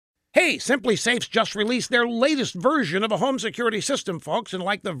Hey, Simply Safe's just released their latest version of a home security system, folks, and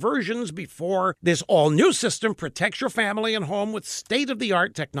like the versions before, this all-new system protects your family and home with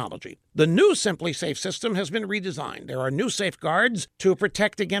state-of-the-art technology. The new Simply Safe system has been redesigned. There are new safeguards to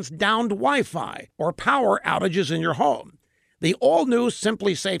protect against downed Wi-Fi or power outages in your home. The all-new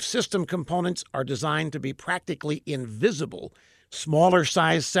Simply Safe system components are designed to be practically invisible.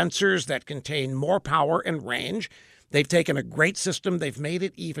 Smaller-sized sensors that contain more power and range. They've taken a great system, they've made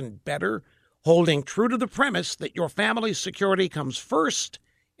it even better, holding true to the premise that your family's security comes first,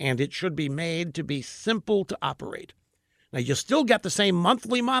 and it should be made to be simple to operate. Now, you still get the same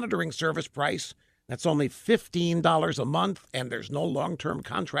monthly monitoring service price. That's only $15 a month, and there's no long-term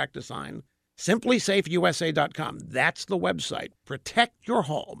contract to sign. SimplySafeUSA.com. That's the website. Protect your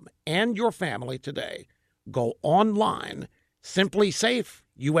home and your family today. Go online.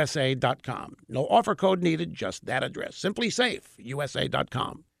 SimplySafeUSA.com. No offer code needed, just that address.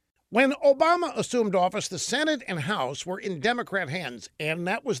 SimplySafeUSA.com. When Obama assumed office, the Senate and House were in Democrat hands, and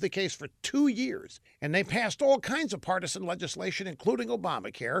that was the case for 2 years. And they passed all kinds of partisan legislation, including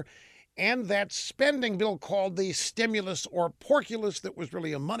Obamacare, and that spending bill called the stimulus or porculus that was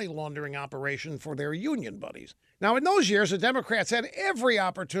really a money laundering operation for their union buddies. Now, in those years, the Democrats had every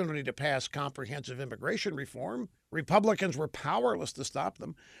opportunity to pass comprehensive immigration reform. Republicans were powerless to stop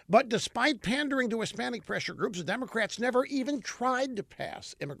them. But despite pandering to Hispanic pressure groups, the Democrats never even tried to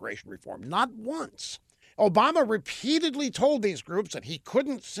pass immigration reform, not once. Obama repeatedly told these groups that he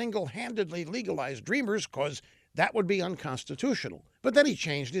couldn't single-handedly legalize Dreamers because that would be unconstitutional. But then he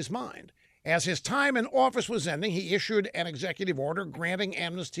changed his mind. As his time in office was ending, he issued an executive order granting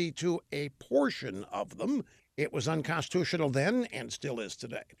amnesty to a portion of them. It was unconstitutional then and still is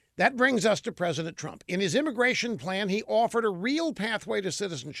today. That brings us to President Trump. In his immigration plan, he offered a real pathway to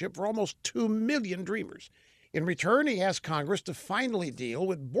citizenship for almost 2 million Dreamers. In return, he asked Congress to finally deal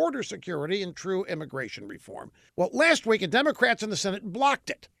with border security and true immigration reform. Well, last week, Democrats in the Senate blocked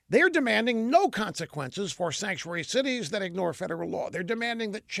it. They're demanding no consequences for sanctuary cities that ignore federal law. They're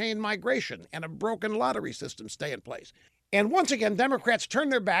demanding that chain migration and a broken lottery system stay in place. And once again, Democrats turn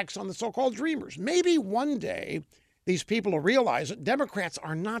their backs on the so-called Dreamers. Maybe one day these people will realize that Democrats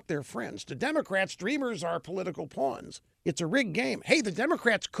are not their friends. To Democrats, Dreamers are political pawns. It's a rigged game. Hey, the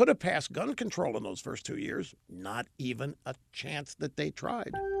Democrats could have passed gun control in those first 2 years. Not even a chance that they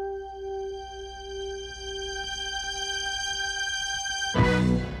tried.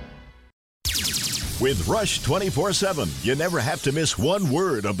 With Rush 24/7, you never have to miss one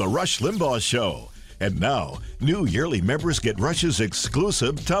word of the Rush Limbaugh Show. And now, new yearly members get Rush's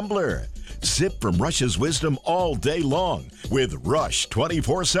exclusive tumbler. Sip from Rush's wisdom all day long with Rush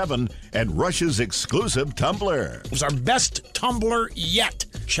 24/7 and Rush's exclusive tumbler. It's our best tumbler yet.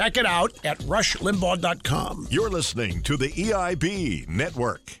 Check it out at rushlimbaugh.com. You're listening to the EIB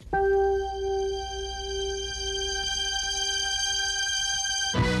Network.